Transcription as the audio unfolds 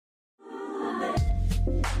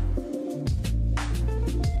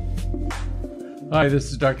Hi,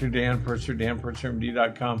 this is Dr. Dan Purser,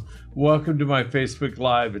 danpursermd.com. Welcome to my Facebook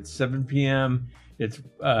Live. It's 7 p.m. It's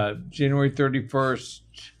January 31st.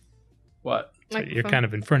 What? So you're kind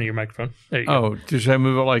of in front of your microphone. There you go. Should I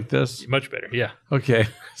move it like this? Much better, yeah. Okay,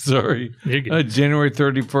 sorry. You're good. January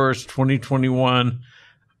 31st, 2021.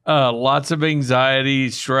 Lots of anxiety,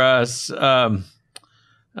 stress. I'm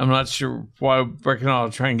not sure why.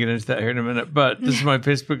 I'll try and get into that here in a minute. But this is my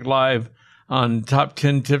Facebook Live on top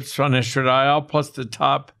 10 tips on estradiol, plus the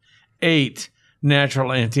top 8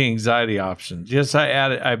 natural anti-anxiety options. Yes,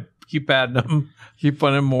 I keep adding them, keep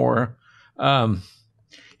finding more.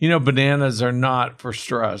 Bananas are not for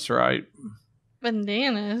stress, right?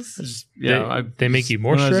 Bananas? They make you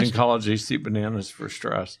more stressed? When I was in college, I used to eat bananas for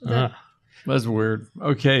stress. That's weird.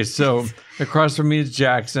 Okay, so across from me is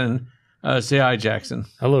Jackson. Say hi, Jackson.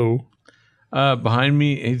 Hello. Behind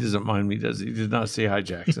me, he doesn't mind me, does he? He did not say hi,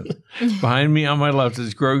 Jackson. Behind me on my left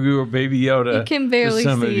is Grogu or Baby Yoda. You can barely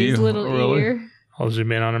see his little ear. I'll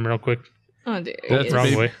zoom in on him real quick. Oh, dear. That's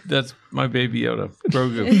wrong way. That's my Baby Yoda,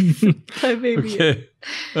 Grogu. My baby. Okay.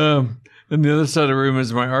 And the other side of the room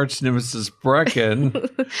is my arch nemesis, Brecken,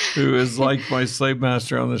 who is like my slave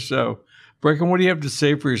master on the show. Brecken, what do you have to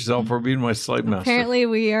say for yourself for being my slave master? Apparently,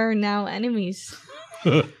 we are now enemies.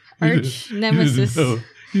 Arch nemesis.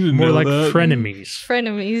 More like frenemies.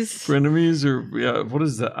 Frenemies, or what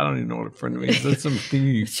is that? I don't even know what a frenemy is. That's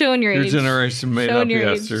something showing your age. Your generation made up.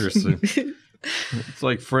 Yeah, seriously. It's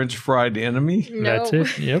like French fried enemy. No. That's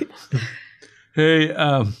it. Yep. Hey,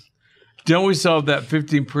 don't we still have that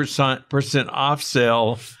 15% off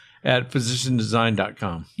sale at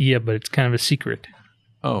physiciandesign.com? Yeah, but it's kind of a secret.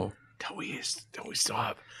 Oh, don't we still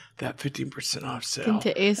have that 15% off sale at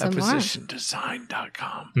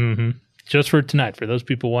physiciandesign.com? Mm-hmm. Just for tonight, for those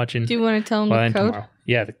people watching. Do you want to tell them the code? Tomorrow.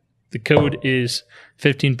 Yeah, the code is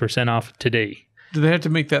 15% off today. Do they have to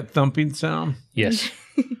make that thumping sound? Yes.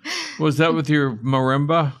 Was that with your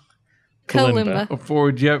marimba? Kalimba.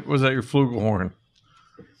 Was that your flugelhorn?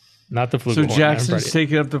 Not the flugelhorn. So Jackson's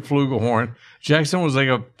taking up the flugelhorn. Jackson was like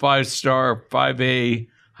a 5-star, 5A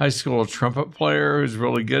high school trumpet player who's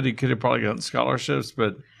really good. He could have probably gotten scholarships,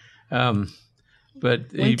 but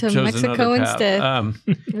he chose Mexico another path. instead.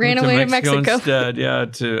 Ran away to Mexico instead. Yeah,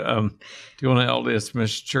 to go on an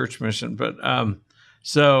LDS church mission. But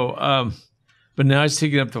now he's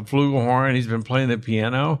taking up the flugelhorn. He's been playing the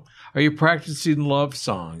piano. Are you practicing love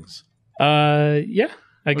songs? Yeah,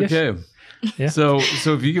 I guess. Okay. Yeah. So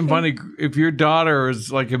if you can find if your daughter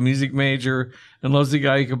is like a music major and loves the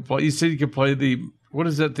guy you can play. You said you could play what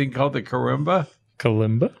is that thing called? The kalimba?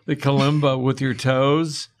 Kalimba? The kalimba with your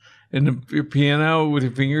toes. And your piano with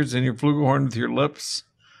your fingers and your flugelhorn with your lips.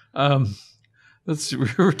 That's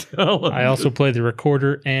your talent. I also play the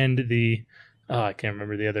recorder and the, I can't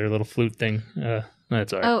remember the other little flute thing.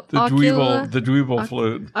 That's all right. Oh, the dweeble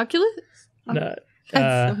flute. Oculus?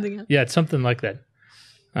 That's something else. Yeah, it's something like that.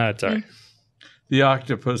 That's all right. The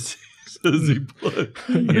octopus says he play.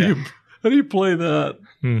 Yeah. How do you play that?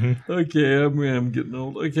 Mm-hmm. Okay, I'm getting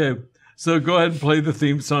old. Okay, so go ahead and play the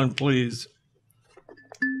theme song, please.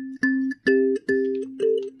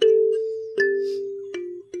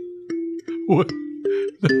 What?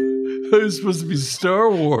 That was supposed to be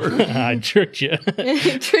Star Wars. I tricked you.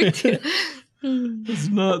 It's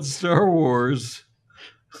not Star Wars.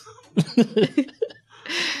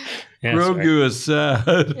 Grogu is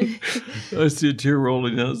sad. I see a tear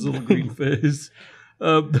rolling down his little green face.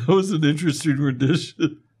 That was an interesting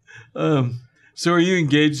rendition. So are you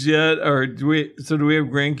engaged yet? Or do we have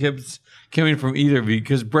grandkids coming from either of you?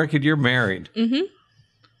 Because Brecken, you're married. Mm-hmm.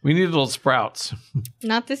 We need little sprouts.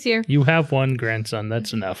 Not this year. You have one grandson.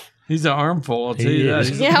 That's enough. He's an armful, I'll tell you that.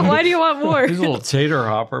 Yeah, why do you want more? He's a little tater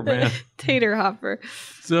hopper, man. Tater hopper.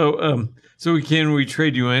 So we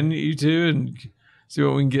trade you in, you two, and see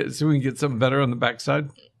what we can get. So we can get something better on the backside.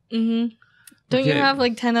 Mm-hmm. Don't you have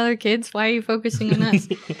like 10 other kids? Why are you focusing on us?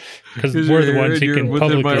 Because we're the ones who can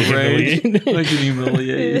publicly humiliate. I can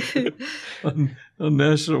humiliate you on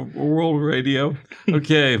national world radio.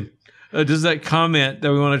 Okay. Does that comment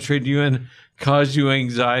that we want to trade you in cause you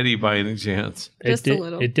anxiety by any chance? Just a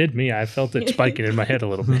little. It did me. I felt it spiking in my head a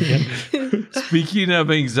little bit. Yeah. Speaking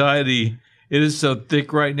of anxiety, it is so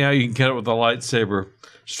thick right now you can cut it with a lightsaber.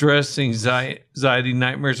 Stress, anxiety,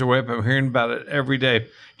 nightmares are up. I'm hearing about it every day.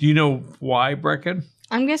 Do you know why, Brecken?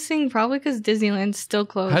 I'm guessing probably because Disneyland's still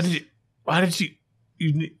closed. Why did you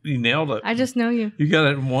nailed it? I just know you. You got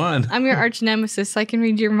it in one. I'm your arch nemesis. I can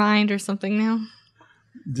read your mind or something now.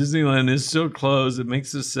 Disneyland is still closed. It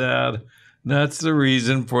makes us sad. That's the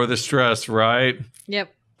reason for the stress, right?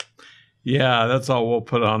 Yep. Yeah, that's all we'll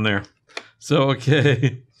put on there. So,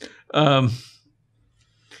 okay.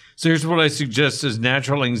 So So here's what I suggest as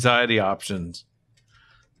natural anxiety options.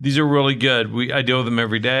 These are really good. I deal with them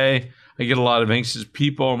every day. I get a lot of anxious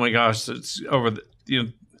people. Oh my gosh, it's over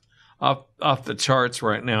the off the charts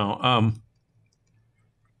right now.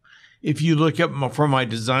 If you look up for my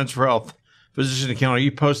Designs for Health physician account, are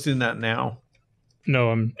you posting that now?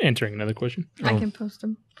 No, I'm answering another question. I can post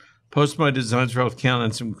them. Post my Designs for Health account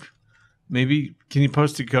and some. Maybe can you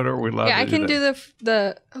post a code or are we allowed? Yeah, I can do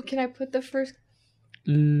the. Oh, can I put the first?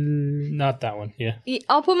 Not that one. Yeah.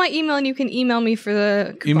 I'll put my email and you can email me for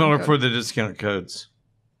the email her code. for the discount codes.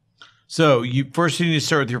 So you need to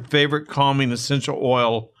start with your favorite calming essential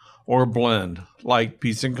oil or blend, like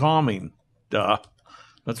Peace and Calming. Duh,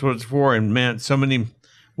 that's what it's for. And man, so many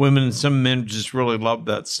women and some men just really love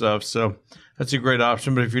that stuff. So that's a great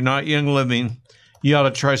option. But if you're not Young Living, you ought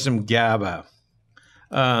to try some GABA.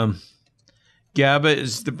 GABA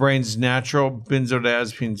is the brain's natural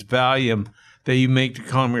benzodiazepines, Valium, that you make to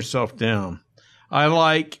calm yourself down. I've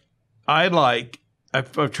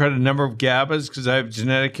tried a number of GABAs because I have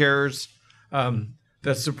genetic errors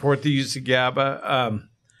that support the use of GABA.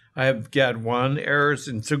 I have GAD1 errors,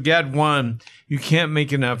 and so GAD1, you can't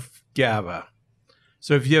make enough GABA.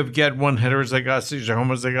 So if you have GAD1 heterozygosities or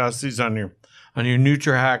homozygosities on your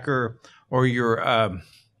NutriHacker or your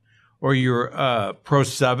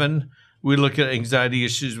Pro7, we look at anxiety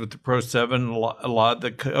issues with the Pro7. A lot of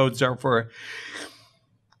the codes are for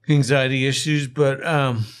anxiety issues, but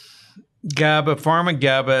GABA, Pharma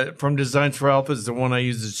GABA from Designs for Health is the one I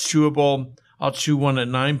use. It's chewable. I'll chew one at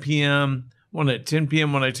 9 p.m., one at 10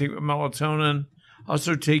 p.m. when I take melatonin.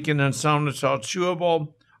 Also take an Insomnitol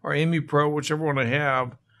chewable or Imipro, whichever one I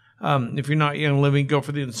have. If you're not Young Living, go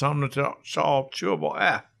for the Insomnitol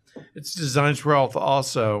chewable. It's Designs for Health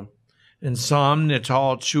also.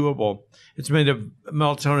 Insomnitol chewable. It's made of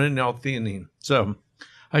melatonin and L-theanine. So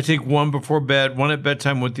I take one before bed, one at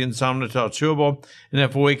bedtime with the Insomnitol chewable, and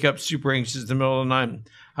if I wake up super anxious in the middle of the night,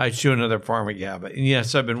 I chew another Pharma GABA. And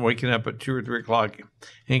yes, I've been waking up at 2 or 3 o'clock,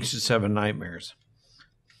 anxious, having nightmares.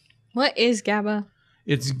 What is GABA?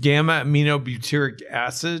 It's gamma aminobutyric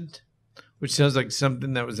acid, which sounds like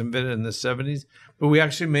something that was invented in the 70s, but we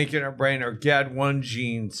actually make it in our brain. Our GAD1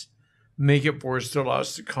 genes make it for us to allow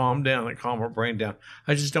us to calm down and calm our brain down.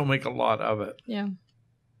 I just don't make a lot of it. Yeah.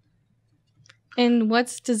 And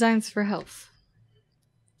what's Designs for Health?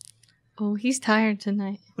 Oh, he's tired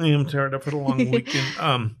tonight. I am tired. I've had a long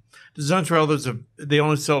weekend. Designs for Health they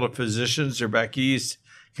only sell to physicians. They're back east,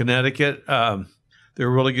 Connecticut. They're a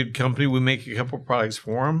really good company. We make a couple products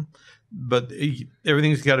for them, but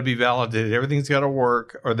everything's got to be validated. Everything's got to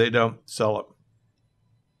work, or they don't sell it.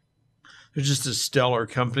 They're just a stellar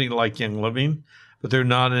company like Young Living, but they're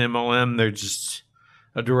not an MLM. They're just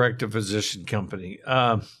a direct-to-physician company.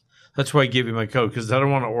 That's why I gave you my code, because I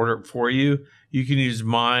don't want to order it for you. You can use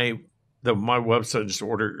my website and just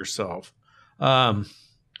order it yourself. So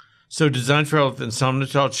Designs for Health,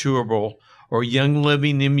 Insomnitol chewable, or Young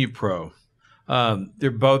Living Imupro.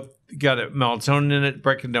 They're both got a melatonin in it.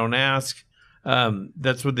 Break and don't ask.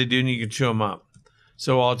 That's what they do, and you can chew them up.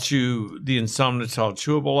 So I'll chew the Insomnitol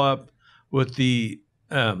chewable up with the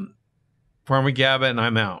Pharma GABA, and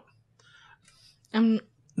I'm out.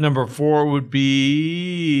 Number 4 would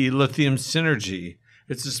be lithium synergy.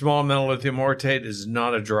 It's a small amount of lithium orotate. Is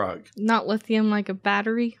not a drug. Not lithium like a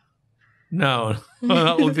battery? No,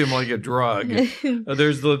 not lithium like a drug.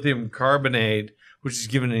 There's lithium carbonate, which is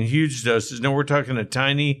given in huge doses. No, we're talking a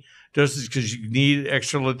tiny doses because you need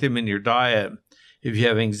extra lithium in your diet if you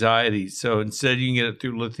have anxiety. So instead, you can get it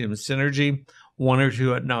through lithium synergy, 1 or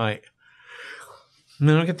 2 at night.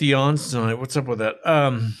 Man, I get the yawns tonight. What's up with that?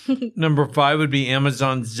 Number 5 would be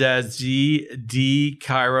Amazon ZD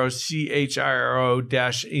Chiro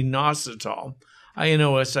CHIRO-inositol,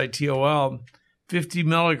 INOSITOL, 50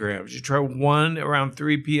 milligrams. You try one around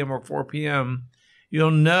 3 p.m. or 4 p.m. You'll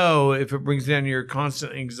know if it brings down your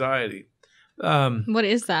constant anxiety. What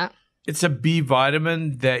is that? It's a B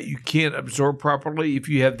vitamin that you can't absorb properly if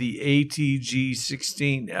you have the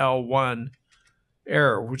ATG16L1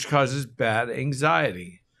 error, which causes bad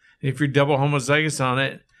anxiety. And if you're double homozygous on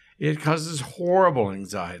it, it causes horrible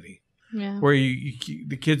anxiety. Yeah. Where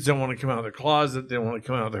the kids don't want to come out of their closet, they don't want to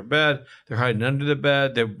come out of their bed, they're hiding under the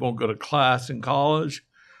bed, they won't go to class in college.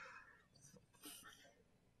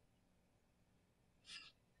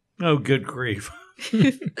 Oh, good grief.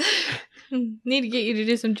 Need to get you to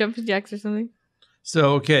do some jumping jacks or something.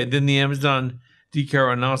 So, okay, then the Amazon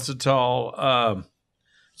D-chiroinositol,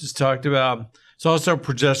 just talked about. It's also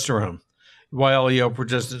progesterone. YLEO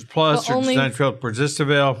Progestin Plus or Designs for Health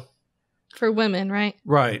Progestavel. For women, right?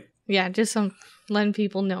 Right. Yeah, just letting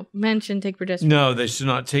people know. Men shouldn't take progesterone. No, they should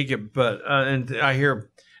not take it. But and I hear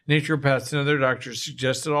Naturopaths and other doctors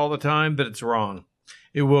suggest it all the time, but it's wrong.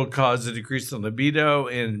 It will cause a decrease in libido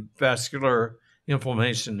and vascular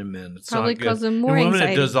inflammation in men. It's Probably not good. causing more in women,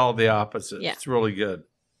 anxiety. it does all the opposite. Yeah. It's really good.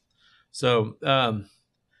 So, do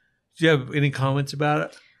you have any comments about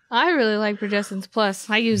it? I really like Progestins Plus.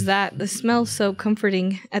 I use that. The smell's so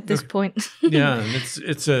comforting at this point. Yeah, and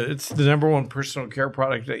it's the number one personal care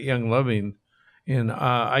product at Young Living, and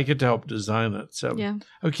I get to help design it. So Yeah.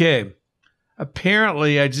 Okay.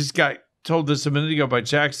 Apparently, I just got told this a minute ago by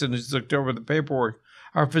Jackson, who's looked over the paperwork.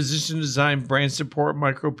 Our physician-designed brain support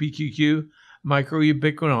micro PQQ, micro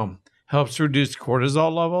ubiquinol, helps reduce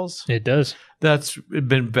cortisol levels. It does. That's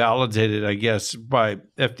been validated, I guess, by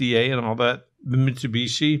FDA and all that,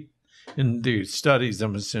 Mitsubishi, in the studies,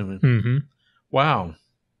 I'm assuming. Mm-hmm. Wow.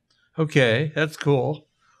 Okay, that's cool.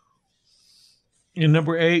 And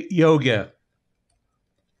number 8, yoga.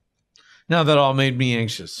 Now that all made me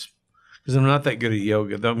anxious because I'm not that good at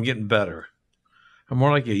yoga, though I'm getting better. I'm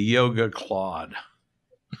more like a yoga clod.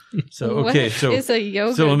 So, okay. What is a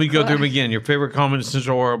yoga So let me go class? through them again. Your favorite common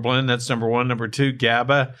essential oil blend, that's number 1. Number 2,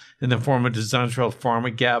 GABA in the form of Designs for Health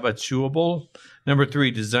Pharma GABA chewable. Number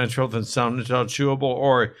 3, Designs for Health Insomnital chewable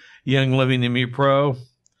or Young Living ME Pro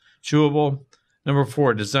chewable. Number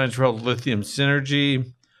 4, Designs for Health Lithium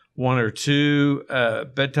Synergy 1 or 2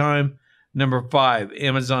 bedtime. Number 5,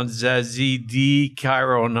 Amazon Zazie D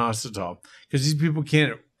Chiroinositol, because these people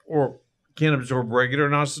can't absorb regular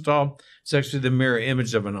inositol. It's actually the mirror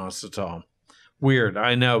image of inositol. Weird,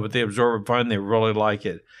 I know, but they absorb it fine. They really like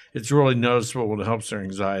it. It's really noticeable when it helps their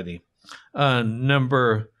anxiety.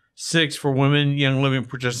 Number 6 for women, Young Living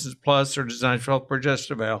Progestins Plus or Designed for Health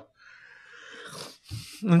Progestaval.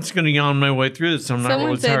 I'm just going to yawn my way through this. I'm not Someone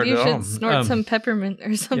really said tired you at all. should snort some peppermint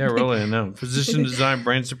or something. Yeah, really, I know. Physician Design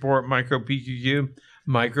Brain Support Micro PQQ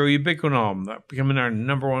Micro Ubiquinol, becoming our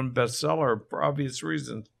number 1 bestseller for obvious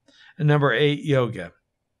reasons. And number 8, yoga.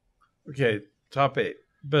 Okay, top 8,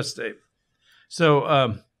 best 8.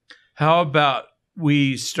 So, how about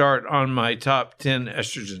we start on my top 10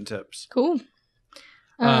 estrogen tips? Cool.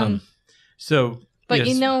 But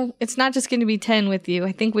yes. it's not just going to be 10 with you.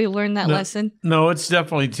 I think we learned that lesson. No, it's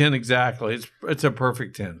definitely 10 exactly. It's a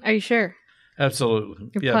perfect 10. Are you sure? Absolutely.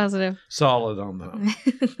 You're positive. Solid on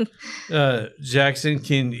that. Jackson,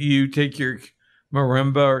 can you take your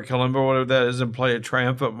marimba or kalimba, whatever that is, and play a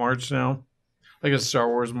triumphant march now? Like a Star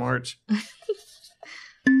Wars march?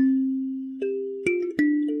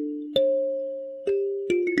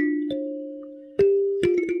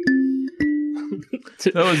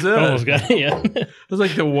 That was it. Almost got it, yeah. It was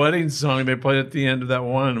like the wedding song they played at the end of that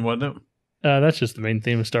one, wasn't it? That's just the main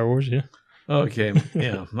theme of Star Wars, yeah. Okay.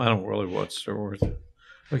 Yeah, I don't really watch Star Wars.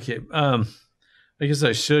 Okay. I guess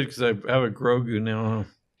I should because I have a Grogu now.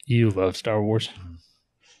 You love Star Wars.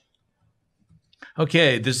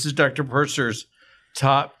 Okay, this is Dr. Purser's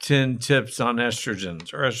top 10 tips on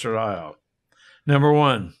estrogens or estradiol. Number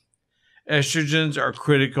 1, estrogens are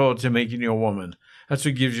critical to making you a woman. That's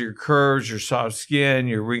what gives you your curves, your soft skin,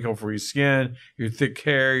 your wrinkle-free skin, your thick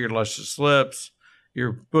hair, your luscious lips,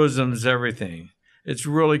 your bosoms, everything. It's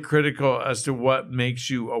really critical as to what makes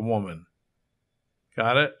you a woman.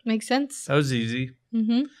 Got it? Makes sense. That was easy.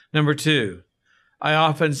 Mm-hmm. Number 2, I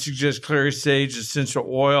often suggest clary sage essential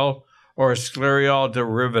oil or a sclereol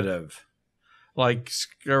derivative, like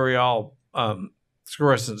sclereol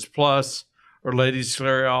Sclerescence Plus or Lady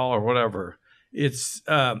Sclereol or whatever. It's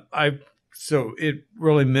so it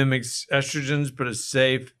really mimics estrogens, but it's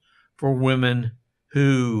safe for women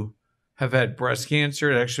who have had breast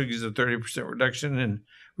cancer. It actually gives a 30% reduction in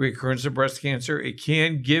recurrence of breast cancer. It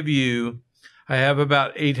can give you, I have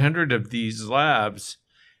about 800 of these labs,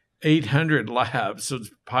 800 labs, so it's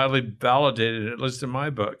highly validated, at least in my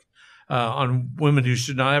book, on women who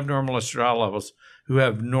should not have normal estradiol levels, who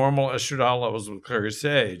have normal estradiol levels with clary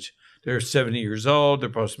sage. They're 70 years old, they're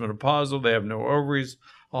postmenopausal, they have no ovaries,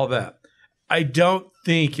 all that. I don't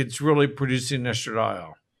think it's really producing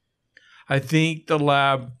estradiol. I think the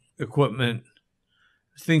lab equipment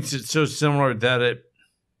thinks it's so similar that it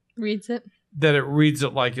reads it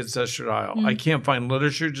like it's estradiol. I can't find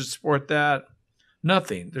literature to support that.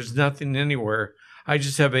 Nothing. There's nothing anywhere. I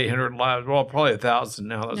just have 800 labs. Well, probably 1,000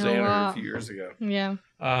 now. That was 800 a few years ago. Yeah.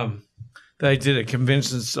 That I did at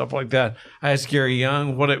conventions, stuff like that. I asked Gary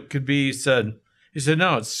Young what it could be. He said,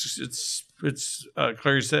 no, it's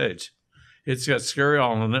clary sage. It's got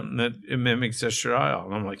sclereol in it, and it mimics estradiol.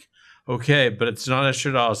 And I'm like, okay, but it's not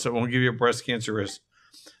estradiol, so it won't give you a breast cancer risk.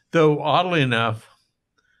 Though, oddly enough,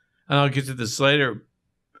 and I'll get to this later,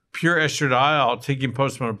 pure estradiol taking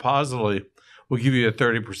postmenopausally will give you a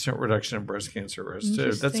 30% reduction in breast cancer risk,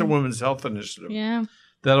 too. That's a women's health initiative. Yeah.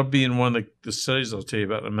 That'll be in one of the studies I'll tell you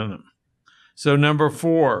about in a minute. So number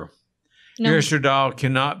 4, your estradiol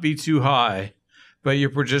cannot be too high, but your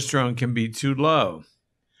progesterone can be too low.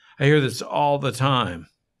 I hear this all the time.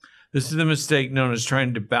 This is the mistake known as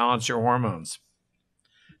trying to balance your hormones.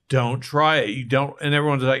 Don't try it. You don't, and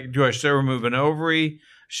everyone's like, should I remove an ovary?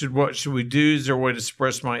 What should we do? Is there a way to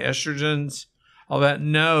suppress my estrogens? All that.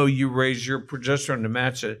 No, you raise your progesterone to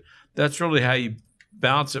match it. That's really how you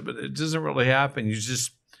balance it, but it doesn't really happen. You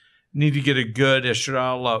just need to get a good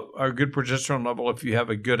estradiol level, or a good progesterone level if you have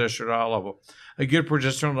a good estradiol level. A good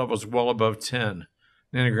progesterone level is well above 10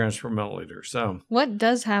 nanograms per milliliter. So what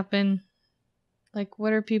does happen? Like,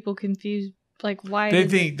 what are people confused? Like, why?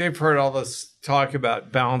 They've heard all this talk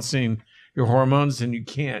about balancing your hormones, and you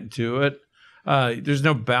can't do it. There's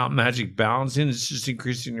no magic balancing. It's just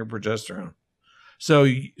increasing your progesterone. So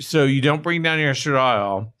you don't bring down your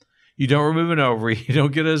estradiol. You don't remove an ovary. You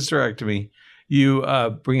don't get a hysterectomy. You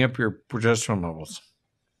bring up your progesterone levels.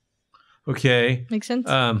 Okay? Makes sense.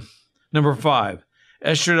 Number 5,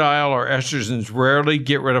 estradiol or estrogens rarely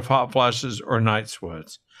get rid of hot flashes or night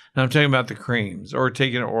sweats. Now I'm talking about the creams or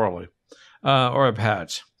taking it orally or a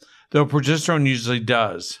patch, though progesterone usually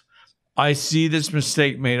does. I see this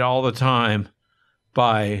mistake made all the time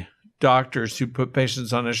by doctors who put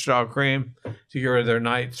patients on estradiol cream to get rid of their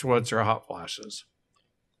night sweats or hot flashes.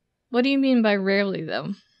 What do you mean by rarely,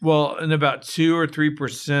 though? Well, in about 2 or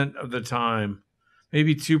 3% of the time,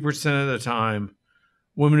 maybe 2% of the time,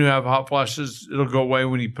 women who have hot flashes, it'll go away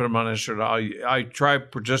when you put them on estradiol. I try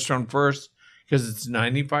progesterone first because it's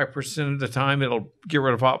 95% of the time it'll get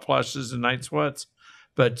rid of hot flashes and night sweats,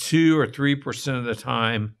 but 2 or 3% of the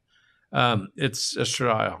time it's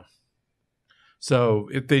estradiol. So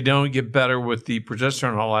if they don't get better with the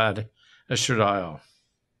progesterone, I'll add estradiol.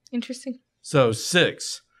 Interesting. So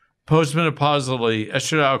 6, postmenopausally,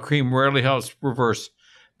 estradiol cream rarely helps reverse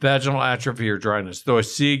vaginal atrophy or dryness, though I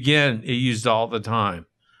see again it used all the time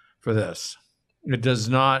for this. It does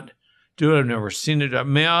not do it. I've never seen it.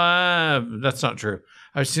 That's not true.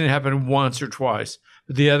 I've seen it happen once or twice,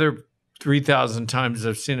 but the other 3,000 times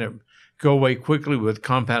I've seen it go away quickly with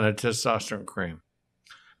compounded testosterone cream.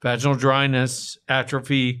 Vaginal dryness,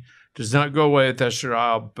 atrophy does not go away with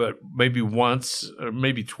estradiol, but maybe once or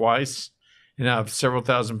maybe twice. And I have several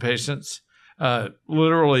thousand patients.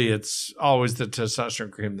 Literally, it's always the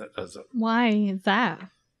testosterone cream that does it. Why is that?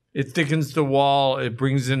 It thickens the wall. It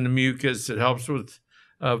brings in the mucus. It helps with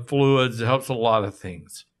fluids. It helps a lot of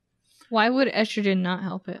things. Why would estrogen not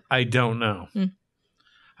help it? I don't know.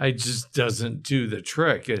 It just doesn't do the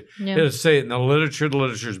trick. It'll say it in the literature. The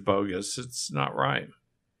literature's bogus. It's not right.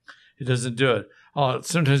 It doesn't do it.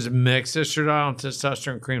 Sometimes mix estradiol and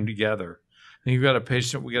testosterone cream together. And you've got a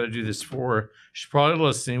patient we got to do this for. She's probably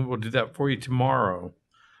listening. We'll do that for you tomorrow.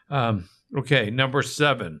 Okay, number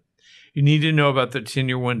 7. You need to know about the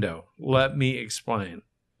 10-year window. Let me explain.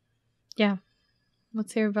 Yeah.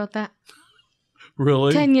 Let's hear about that.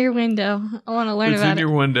 Really? 10-year window. I want to learn about it. The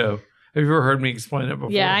 10-year window. Have you ever heard me explain it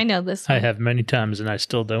before? Yeah, I know this one. I have many times, and I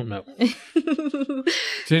still don't know.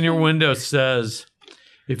 10-year window says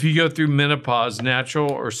if you go through menopause,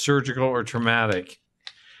 natural or surgical or traumatic,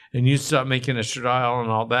 and you stop making estradiol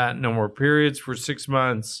and all that, no more periods for 6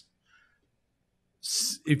 months,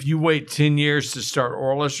 if you wait 10 years to start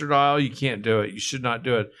oral estradiol, you can't do it. You should not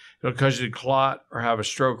do it. It'll cause you to clot or have a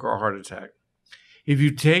stroke or a heart attack. If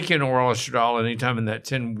you take an oral estradiol anytime in that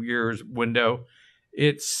 10 years window,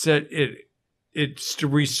 it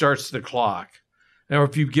restarts the clock. Now,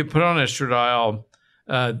 if you get put on estradiol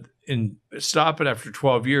and stop it after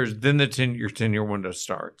 12 years, then your 10-year window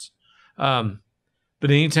starts. But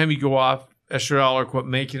anytime you go off estradiol or quit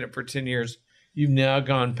making it for 10 years, you've now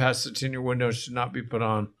gone past the 10-year window. Should not be put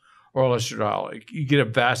on oral estradiol. You get a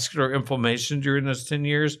vascular inflammation during those 10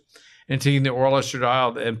 years, and taking the oral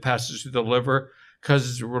estradiol and passes through the liver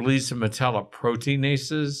causes a release of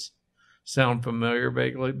metalloproteinases. Sound familiar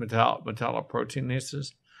vaguely?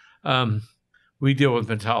 Metalloproteinases. We deal with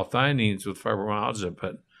metallothioneins with fibromyalgia,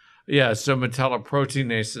 but yeah, so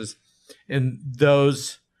metalloproteinases, and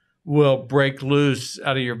those will break loose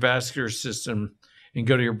out of your vascular system and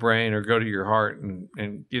go to your brain or go to your heart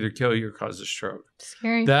and either kill you or cause a stroke.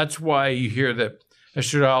 Scary. That's why you hear that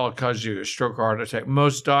estradiol will cause you a stroke or heart attack.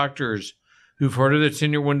 Most doctors who've heard of the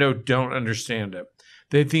 10-year window don't understand it.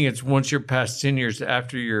 They think it's once you're past 10 years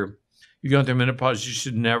after you're going through menopause, you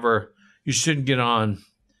shouldn't get on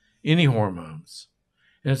any hormones.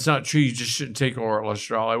 And it's not true. You just shouldn't take oral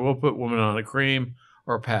estradiol. I will put women on a cream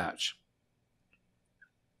or a patch.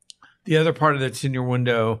 The other part of the 10-year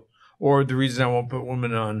window, or the reason I won't put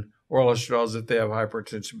women on oral estradiol, is if they have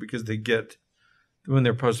hypertension, because they get when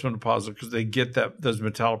they're postmenopausal because they get those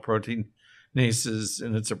metalloproteinases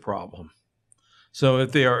and it's a problem. So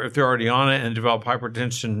if they're already on it and develop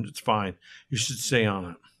hypertension, it's fine. You should stay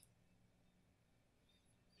on it.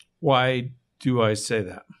 Why do I say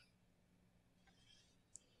that?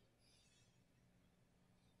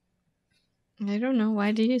 I don't know.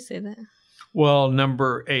 Why do you say that? Well,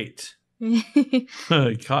 number 8.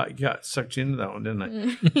 Got sucked into that one, didn't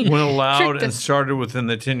I? When allowed and started within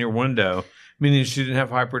the 10-year window, meaning she didn't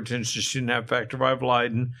have hypertension, she didn't have factor V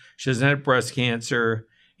Leiden, she doesn't have breast cancer,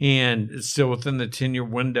 and it's still within the 10-year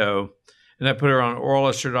window. And I put her on oral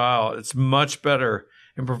estradiol. It's much better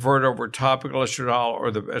and preferred over topical estradiol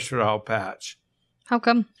or the estradiol patch. How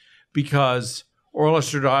come? Because oral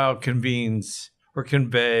estradiol conveys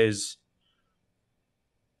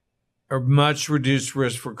a much reduced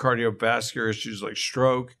risk for cardiovascular issues like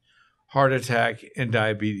stroke, heart attack, and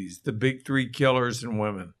diabetes. The big 3 killers in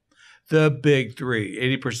women. The big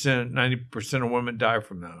 3. 80%, 90% of women die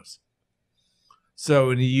from those.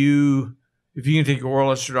 So if you can take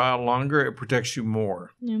oral estradiol longer, it protects you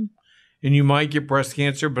more. Yeah. And you might get breast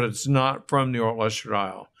cancer, but it's not from the oral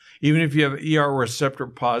estradiol. Even if you have ER receptor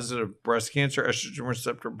positive breast cancer, estrogen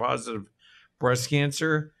receptor positive breast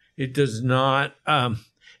cancer, it does not...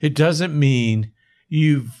 it doesn't mean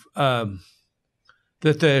you've that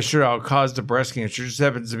the estradiol caused the breast cancer. It just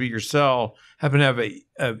happens to be your cell happen to have a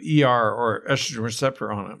ER or estrogen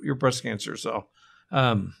receptor on it, your breast cancer cell.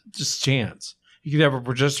 Just chance. You could have a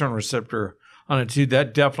progesterone receptor on it too.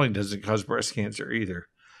 That definitely doesn't cause breast cancer either.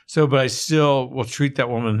 So, but I still will treat that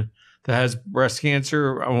woman that has breast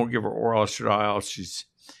cancer. I won't give her oral estradiol if she's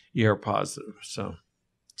ER positive. So,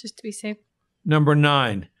 just to be safe. Number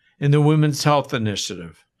 9, in the Women's Health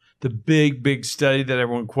Initiative. The big study that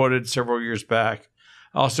everyone quoted several years back,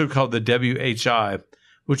 also called the WHI,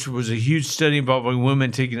 which was a huge study involving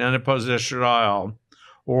women taking unopposed estradiol,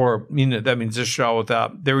 or that means estradiol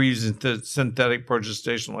without, they were using synthetic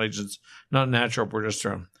progestational agents, not natural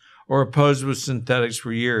progesterone, or opposed with synthetics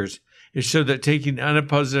for years. It showed that taking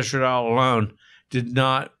unopposed estradiol alone did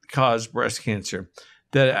not cause breast cancer,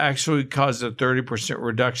 that it actually caused a 30%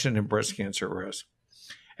 reduction in breast cancer risk.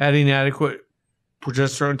 Adding adequate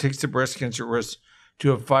progesterone takes the breast cancer risk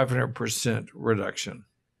to a 500% reduction.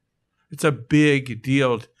 It's a big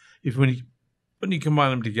deal when you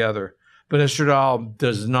combine them together. But estradiol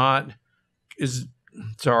does not that's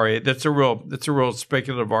a real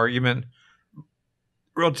speculative argument,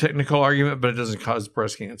 real technical argument, but it doesn't cause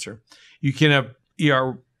breast cancer. You can have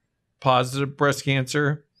ER positive breast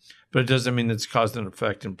cancer, but it doesn't mean it's caused an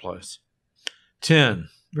effect in place. 10.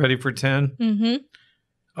 Ready for 10? Mm-hmm.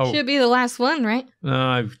 Oh, should be the last one, right? No,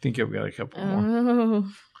 I think I've got a couple more.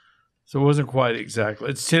 So it wasn't quite exactly.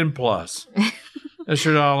 It's 10 plus.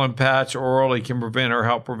 Estradiol and patch orally can prevent or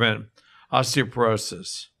help prevent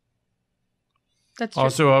osteoporosis. That's true.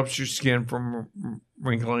 Also helps your skin from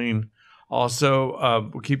wrinkling. Also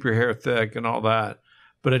will keep your hair thick and all that.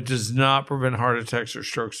 But it does not prevent heart attacks or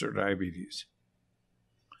strokes or diabetes.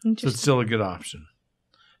 So it's still a good option.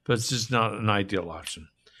 But it's just not an ideal option.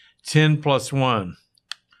 10 plus 1.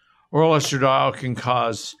 Oral estradiol can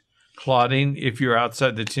cause clotting if you're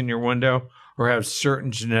outside the 10-year window or have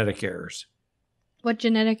certain genetic errors. What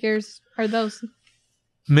genetic errors are those?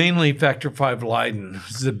 Mainly factor V Leiden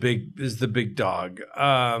is the big dog.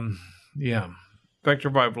 Yeah, factor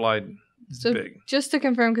V Leiden is big. Just to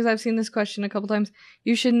confirm, because I've seen this question a couple times,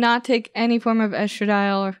 you should not take any form of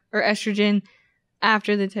estradiol or estrogen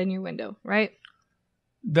after the 10-year window, right?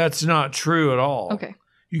 That's not true at all. Okay.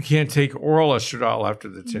 You can't take oral estradiol after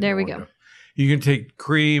the 10-year window. There we go. You can take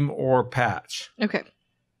cream or patch. Okay.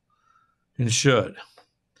 And should.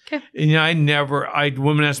 Okay. And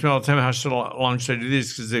women ask me all the time, how long should I do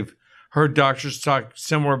this? Because they've heard doctors talk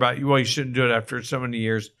similar about, you shouldn't do it after so many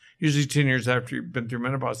years, usually 10 years after you've been through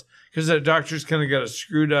menopause. Because that doctor's kind of got a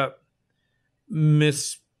screwed up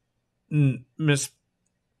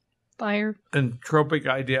fire entropic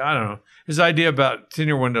idea. I don't know. His idea about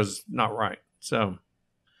 10-year windows is not right. So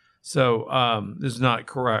is not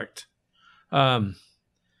correct. 10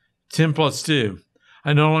 plus 2.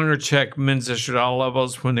 I no longer check men's estradiol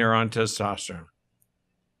levels when they're on testosterone.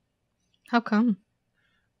 How come?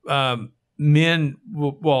 Men,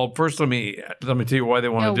 well, first let me tell you why they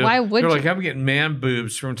want to do why it. would They're you? like, I'm getting man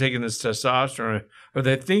boobs from taking this testosterone, or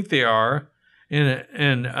they think they are,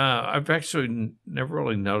 and I've actually never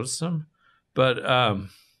really noticed them, but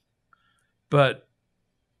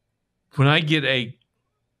when I get a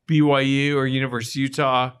BYU or University of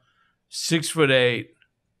Utah 6'8",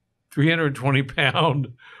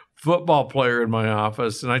 320-pound football player in my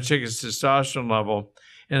office, and I check his testosterone level,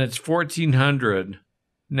 and it's 1,400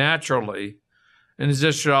 naturally, and his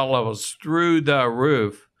estradiol levels through the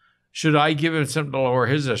roof, should I give him something to lower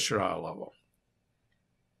his estradiol level?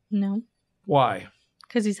 No. Why?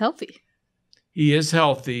 Because he's healthy. He is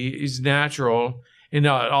healthy. He's natural. And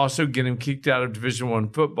I'd also get him kicked out of Division I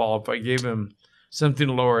football if I gave him something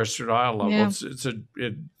to lower estradiol level. Yeah.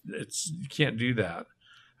 You can't do that.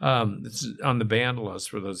 It's on the ban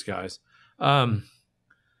list for those guys. Estradiol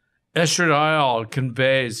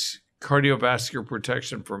conveys cardiovascular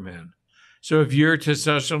protection for men. So if your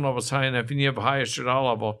testosterone level is high enough and you have a high estradiol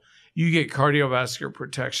level, you get cardiovascular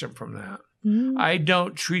protection from that. I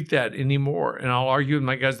don't treat that anymore. And I'll argue with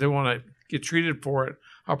my guys, they want to get treated for it.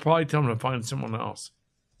 I'll probably tell them to find someone else.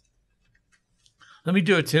 Let me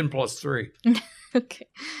do a 10 plus 3. Okay.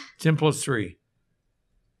 10 plus 3.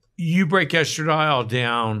 You break estradiol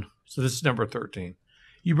down. So this is number 13.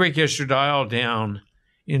 You break estradiol down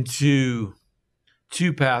into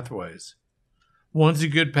 2 pathways. One's a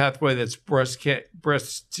good pathway that's breast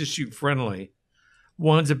tissue friendly.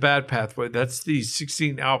 One's a bad pathway. That's the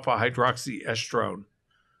 16-alpha hydroxyestrone.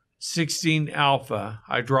 16-alpha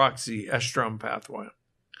hydroxyestrone pathway.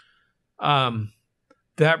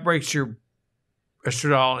 That breaks your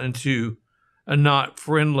estradiol into a not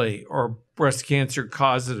friendly or breast cancer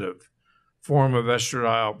causative form of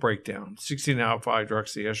estradiol breakdown. 16-alpha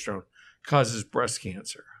hydroxyestrone causes breast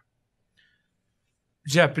cancer.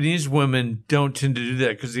 Japanese women don't tend to do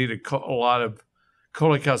that because they eat a lot of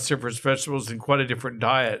cholecalciferous vegetables and quite a different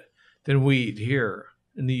diet than we eat here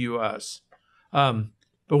in the U.S. But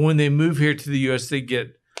when they move here to the U.S., they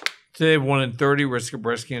have 1 in 30 risk of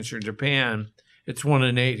breast cancer in Japan. It's 1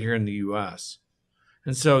 in 8 here in the U.S.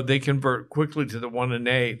 And so they convert quickly to the 1 in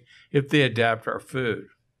 8 if they adapt our food.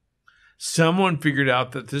 Someone figured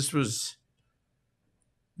out that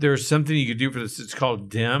there's something you could do for this. It's called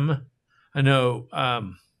DIM. I know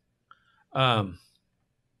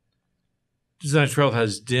Design Trail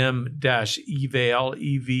has DIM-EVAIL,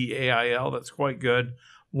 EVAIL. That's quite good.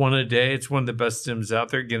 1 a day. It's one of the best DIMs out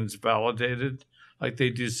there. Again, it's validated like they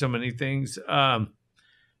do so many things.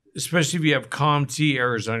 Especially if you have COMT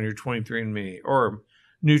errors on your 23andMe or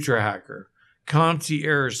NutraHacker. COMT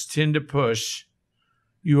errors tend to push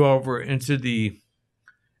you over into the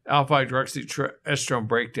alpha hydroxyestrone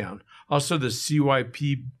breakdown. Also, the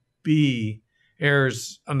CYPB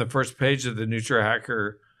errors on the first page of the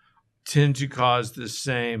NutraHacker tend to cause the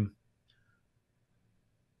same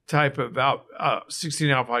type of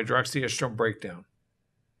 16-alpha hydroxyestrone breakdown.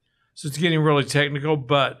 So it's getting really technical,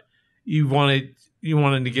 but you want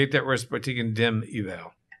to negate that risk by taking DIM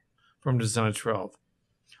Eval from Design 12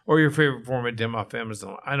 or your favorite form of DIM off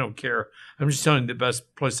Amazon. I don't care. I'm just telling you the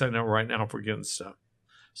best place I know right now for getting stuff.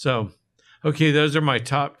 So, okay, those are my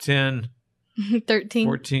top 10.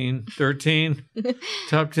 13.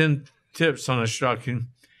 Top 10 tips on a stock.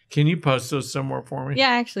 Can you post those somewhere for me? Yeah,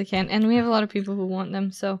 I actually can. And we have a lot of people who want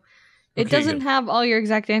them. So it doesn't have all your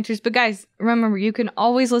exact answers. But guys, remember, you can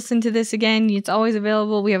always listen to this again. It's always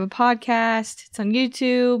available. We have a podcast. It's on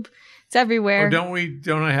YouTube. It's everywhere. Or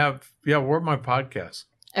don't I have, where are my podcasts?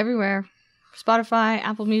 Everywhere. Spotify,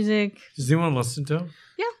 Apple Music. Does anyone listen to them?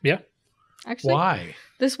 Yeah. Actually, why?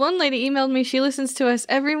 This one lady emailed me. She listens to us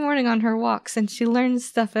every morning on her walks, and she learns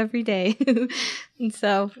stuff every day. And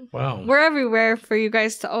so, wow, we're everywhere for you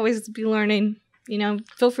guys to always be learning.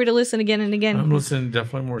 Feel free to listen again and again. I'm listening to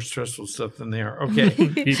definitely more stressful stuff than they are.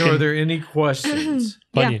 Okay, so are there any questions?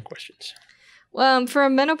 Plenty of questions. For a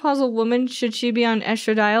menopausal woman, should she be on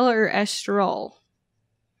estradiol or estrol?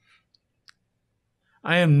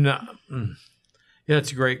 I am not. Yeah,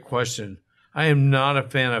 that's a great question. I am not a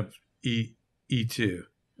fan of E2.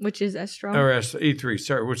 Which is estrol? Or E3,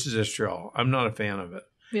 sorry, which is estrol. I'm not a fan of it.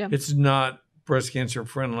 Yeah. It's not breast cancer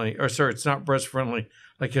friendly, it's not breast friendly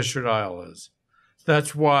like estradiol is.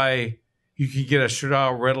 That's why you can get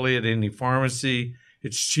estradiol readily at any pharmacy.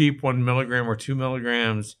 It's cheap, 1 milligram or 2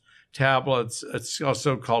 milligrams, tablets. It's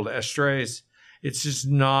also called estrase. It's just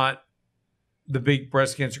not the big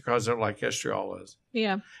breast cancer causer like estradiol is.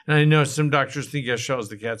 Yeah. And I know some doctors think estradiol is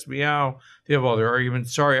the cat's meow. They have all their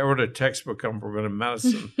arguments. Sorry, I wrote a textbook on preventive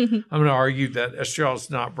medicine. I'm going to argue that estradiol is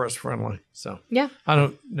not breast friendly. So yeah, I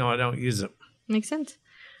don't use it. Makes sense.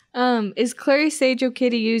 Is clary sage okay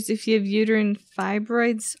to use if you have uterine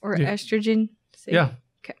fibroids or estrogen? Yeah.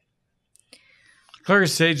 Okay. Clary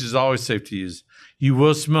sage is always safe to use. You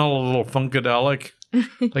will smell a little funkadelic,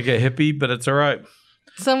 like a hippie, but it's all right.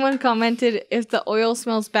 Someone commented, if the oil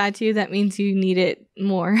smells bad to you, that means you need it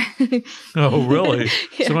more. Oh, really?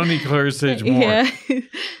 Yeah. So I need clary sage more.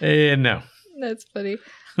 Yeah. No. That's funny.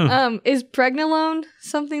 Is pregnenolone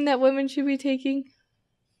something that women should be taking?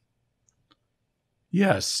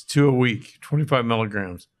 Yes, 2 a week, 25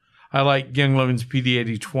 milligrams. I like Young Living's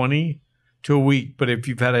PD 80/20 to a week. But if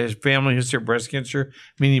you've had a family history of breast cancer,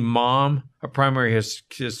 meaning mom, a primary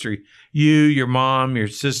history, you, your mom, your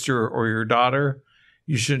sister, or your daughter,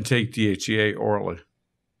 you shouldn't take DHEA orally.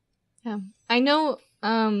 Yeah. I know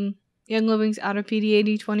Young Living's out of PD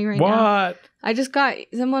 80/20 right now. What? I just got,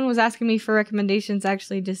 someone was asking me for recommendations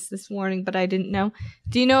actually just this morning, but I didn't know.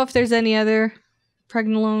 Do you know if there's any other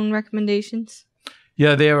pregnenolone recommendations?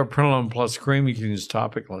 Yeah, they have a Pregnenolone Plus cream you can use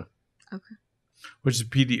topically. Okay. Which is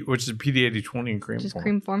PD 80/20 in cream Just form.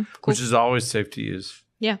 cream form. Cool. Which is always safe to use.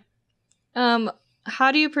 Yeah.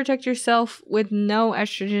 How do you protect yourself with no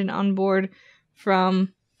estrogen on board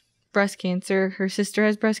from breast cancer? Her sister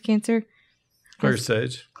has breast cancer. Claire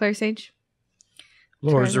Sage. Claire Sage.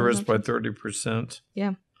 Lowers the Try those risk by options. 30%.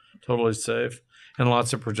 Yeah. Totally safe. And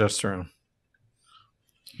lots of progesterone.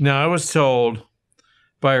 Now, I was told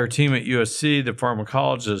by our team at USC, the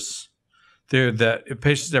pharmacologists, that if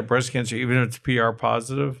patients have breast cancer, even if it's PR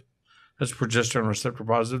positive, that's progesterone receptor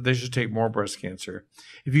positive, they should take more breast cancer.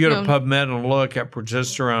 If you go to PubMed and look at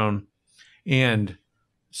progesterone and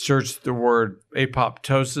search the word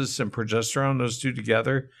apoptosis and progesterone, those two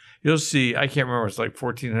together, you'll see, I can't remember, it's like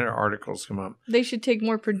 1,400 articles come up. They should take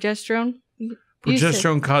more progesterone.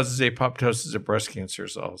 Progesterone causes apoptosis of breast cancer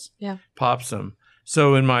cells. Yeah. Pops them.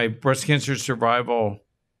 So in my breast cancer survival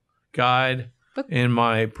guide, in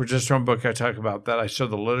my progesterone book, I talk about that. I show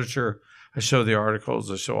the literature. I show the articles.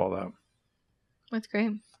 I show all that. That's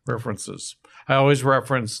great. References. I always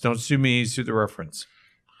reference. Don't sue me, sue the reference.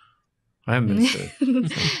 I haven't been sued.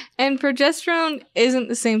 And progesterone isn't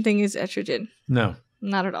the same thing as estrogen. No.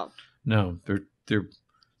 Not at all. No. They're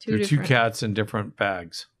two cats in different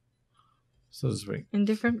bags, so to speak. In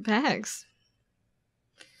different bags.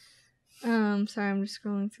 Sorry, I'm just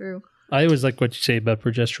scrolling through. I always like what you say about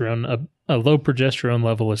progesterone. A low progesterone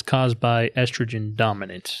level is caused by estrogen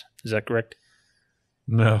dominance. Is that correct?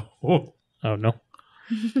 No. Oh, no.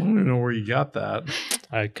 I don't even know where you got that.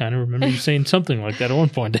 I kind of remember you saying something like that at one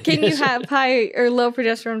point. Can you have high or low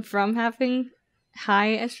progesterone from having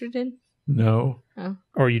high estrogen? No. Oh.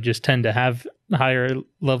 Or you just tend to have higher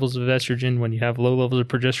levels of estrogen when you have low levels of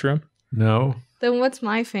progesterone? No. Then what's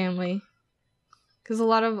my family? Because a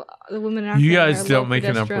lot of the women in our you family guys are don't low make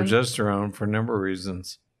enough progesterone for a number of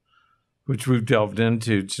reasons, which we've delved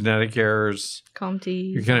into. Genetic errors.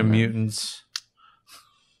 COMT. You're kind of mutants.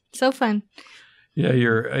 So fun. Yeah,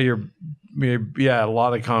 you're a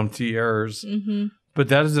lot of COMT errors. Mm-hmm. But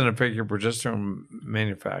that doesn't affect your progesterone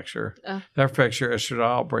manufacture. That affects your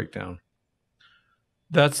estradiol breakdown.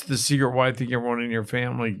 That's the secret why I think everyone in your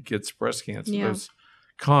family gets breast cancer. Yeah. Those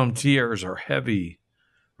COMT errors are heavy.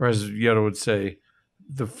 Or as Yoda would say,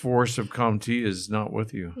 the force of COMT is not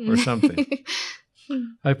with you or something.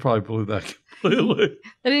 I probably blew that completely.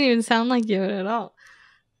 That didn't even sound like Yoda at all.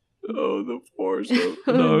 Oh, the force of...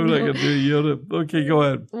 No, I'm not going to do Yoda. Okay, go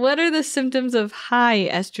ahead. What are the symptoms of high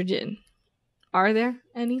estrogen? Are there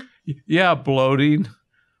any? Yeah, bloating,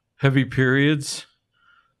 heavy periods,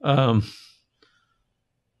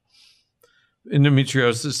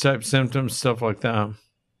 endometriosis type symptoms, stuff like that.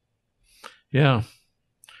 Yeah.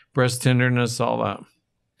 Breast tenderness, all that.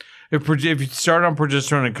 If you start on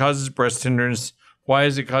progesterone, it causes breast tenderness. Why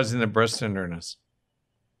is it causing the breast tenderness?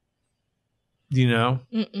 Do you know?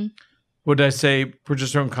 Mm-mm. What did I say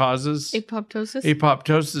progesterone causes? Apoptosis?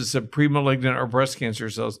 Apoptosis of pre-malignant or breast cancer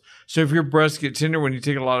cells. So if your breasts get tender when you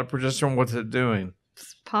take a lot of progesterone, what's it doing?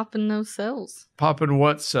 It's popping those cells. Popping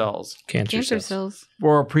what cells? Cancer cells.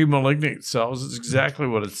 Or pre-malignant cells. It's exactly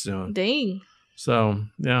what it's doing. Dang. So,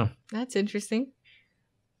 yeah. That's interesting.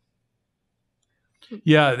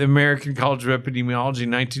 Yeah, the American College of Epidemiology,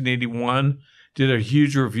 1981, did a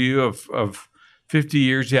huge review of 50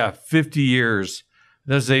 years. Yeah, 50 years.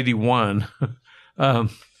 That's 81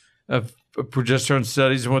 of progesterone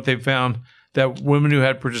studies. And what they found, that women who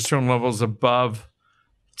had progesterone levels above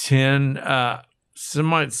 10, some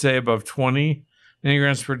might say above 20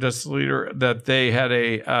 nanograms per deciliter, that they had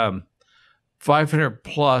a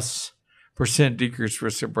 500+% decreased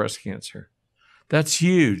risk of breast cancer. That's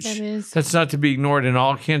huge. That is. That's not to be ignored. And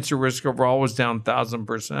all cancer risk overall was down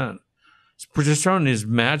 1,000%. Progesterone is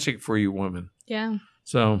magic for you women. Yeah.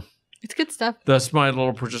 So it's good stuff. That's my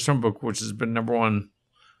little progesterone book, which has been number one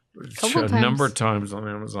a number of times on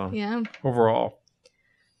Amazon. Yeah. Overall.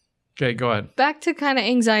 Okay, go ahead. Back to kind of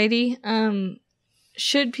anxiety.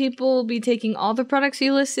 Should people be taking all the products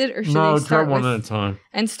you listed, or should they start try one at a time?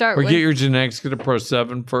 And start or with... get your genetics, get a Pro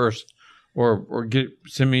 7 first, or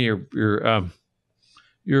send me your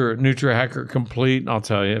NutriHacker Complete, and I'll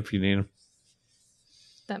tell you if you need them.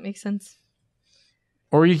 That makes sense.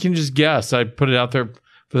 Or you can just guess. I put it out there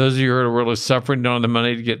For those of you who are really suffering, don't have the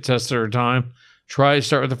money to get tested or time, start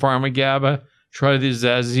with the Pharma-GABA. Try the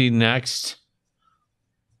Zazie next.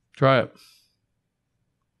 Try it.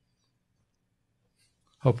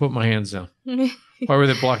 I'll put my hands down. Why were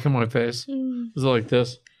they blocking my face? Was it like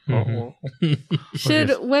this? Mm-hmm.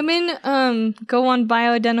 Should women go on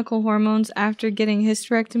bioidentical hormones after getting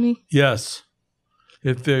hysterectomy? Yes.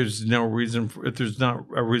 If there's not a reason for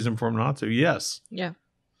them not to, yes. Yeah.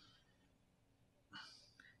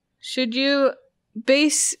 Should you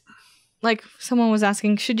base, like someone was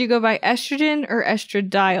asking, should you go by estrogen or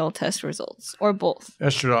estradiol test results, or both?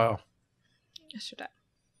 Estradiol. Estradiol.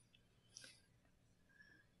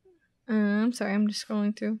 I'm sorry, I'm just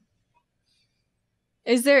scrolling through.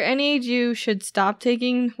 Is there any age you should stop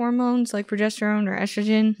taking hormones like progesterone or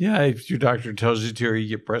estrogen? Yeah, if your doctor tells you to, or you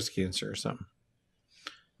get breast cancer or something.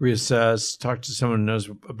 Reassess, talk to someone who knows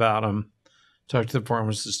about them, talk to the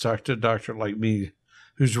pharmacist, talk to a doctor like me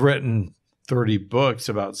who's written 30 books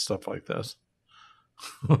about stuff like this.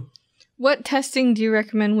 What testing do you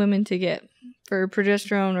recommend women to get for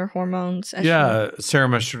progesterone or hormones? Estrogen? Yeah,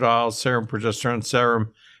 serum estradiol, serum progesterone,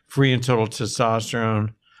 serum free and total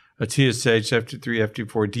testosterone, a TSH, FT3,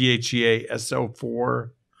 FT4, DHEA,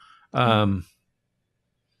 SO4.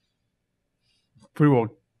 Pretty well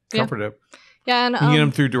covered it. Yeah, and you can get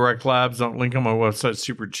them through Direct Labs. Don't link on my website.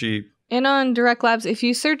 Super cheap. And on Direct Labs, if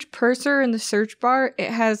you search Purser in the search bar,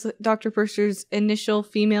 it has Dr. Purser's initial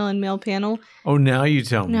female and male panel. Oh, now you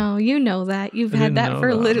tell me. No, you know that. You've had that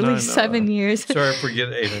for literally 7 years. Sorry, I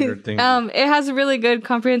forget 800 things. It has a really good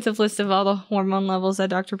comprehensive list of all the hormone levels that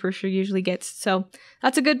Dr. Purser usually gets. So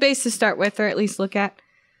that's a good base to start with, or at least look at.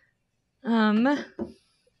 What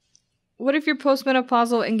if you're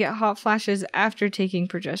postmenopausal and get hot flashes after taking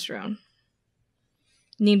progesterone?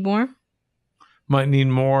 Need more? Might need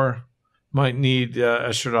more. Might need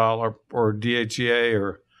estradiol or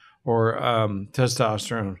DHEA or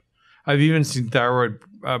testosterone. I've even seen thyroid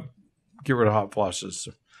get rid of hot flashes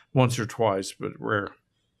once or twice, but rare.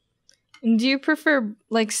 And do you prefer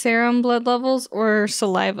like serum blood levels or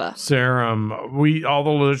saliva? Serum. All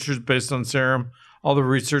the literature is based on serum. All the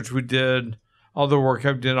research we did, all the work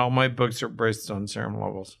I did, all my books are based on serum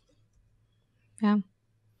levels. Yeah.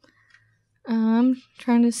 I'm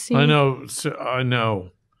trying to see. I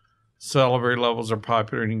know. Salivary levels are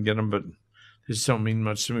popular and you can get them, but they just don't mean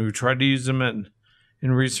much to me. We tried to use them in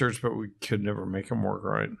research, but we could never make them work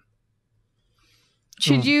right.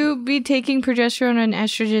 Should you be taking progesterone and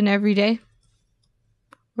estrogen every day?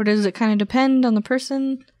 Or does it kind of depend on the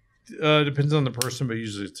person? Depends on the person, but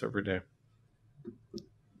usually it's every day.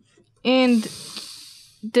 And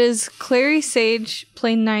does clary sage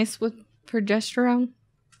play nice with progesterone?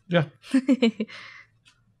 Yeah.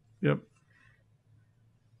 Yep.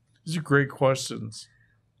 These are great questions.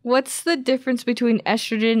 What's the difference between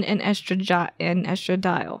estrogen and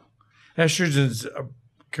estradiol? Estrogen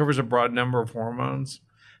covers a broad number of hormones.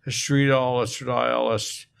 Estradiol,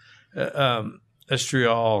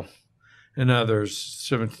 estriol, and others,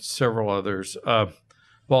 several others.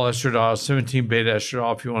 While estradiol, 17 beta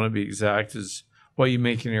estradiol, if you want to be exact, is what you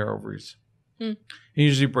make in your ovaries. It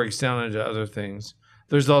usually breaks down into other things.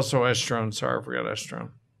 There's also estrone. Sorry, I forgot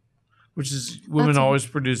estrone. Which is, women always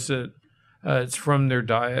produce it. It's from their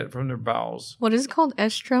diet, from their bowels. What is it called?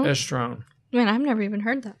 Estrone? Estrone. Man, I've never even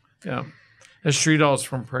heard that. Yeah. Estradiol is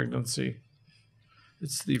from pregnancy.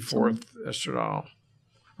 It's the fourth estradiol.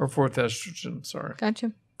 Or fourth estrogen, sorry.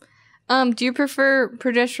 Gotcha. Do you prefer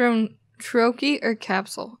progesterone troche or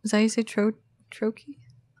capsule? Is that how you say troche?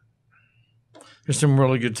 There's some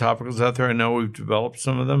really good topicals out there. I know we've developed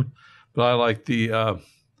some of them, but I like the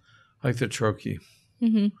troche.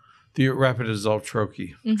 Mm-hmm. The rapid dissolve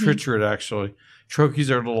troche. Mm-hmm. Triturate, actually. Troches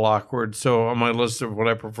are a little awkward. So on my list of what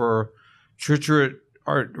I prefer, triturate,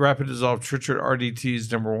 rapid dissolve triturate RDT is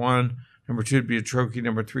number 1. Number 2 would be a troche.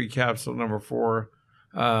 Number 3, capsule. Number 4,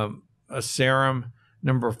 a serum.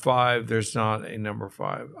 Number 5, there's not a number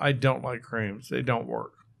 5. I don't like creams. They don't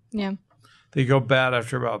work. Yeah. They go bad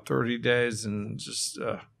after about 30 days and just...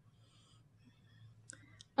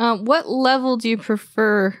 What level do you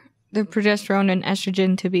prefer the progesterone and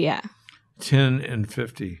estrogen to be at? 10 and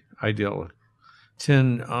 50, ideally.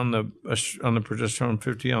 10 on the progesterone,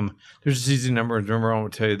 50 on... There's this easy number. Remember, I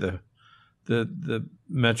won't tell you the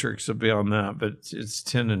metrics will be on that, but it's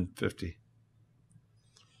 10 and 50,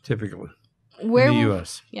 typically, in the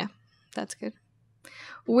U.S. Yeah, that's good.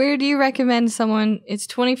 Where do you recommend someone, it's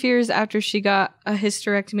 20 years after she got a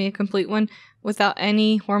hysterectomy, a complete one, without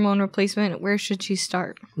any hormone replacement, where should she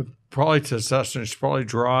start? With probably testosterone. She's probably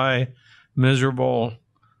dry, miserable,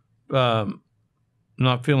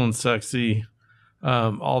 not feeling sexy,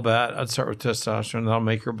 all that. I'd start with testosterone. That'll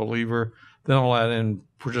make her a believer. Then I'll add in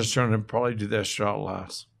progesterone and probably do the estradiol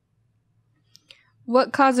last.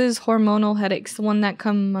 What causes hormonal headaches? The one that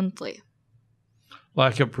come monthly.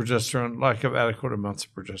 Lack of progesterone, lack of adequate amounts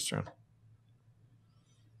of progesterone.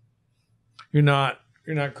 You're not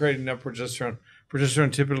creating enough progesterone.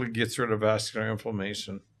 Progesterone typically gets rid of vascular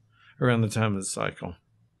inflammation around the time of the cycle.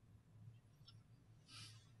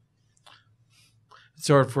 It's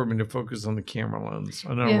hard for me to focus on the camera lens.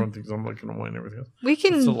 I know everyone thinks I'm looking away and everything else. We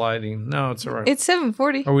can. It's the lighting. No, it's all right. It's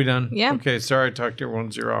 7:40. Are we done? Yeah. Okay, sorry I talked to everyone.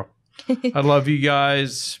 You're off. I love you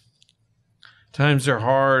guys. Times are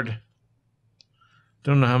hard.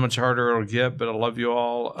 Don't know how much harder it'll get, but I love you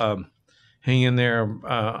all. Hang in there.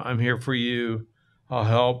 I'm here for you. I'll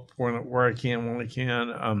help where I can, when I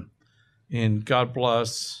can. And God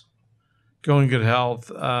bless. Go in good health.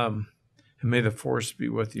 And may the force be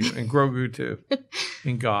with you. And Grogu too.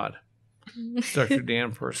 And God. It's Dr.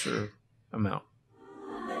 Dan Purser. I'm out.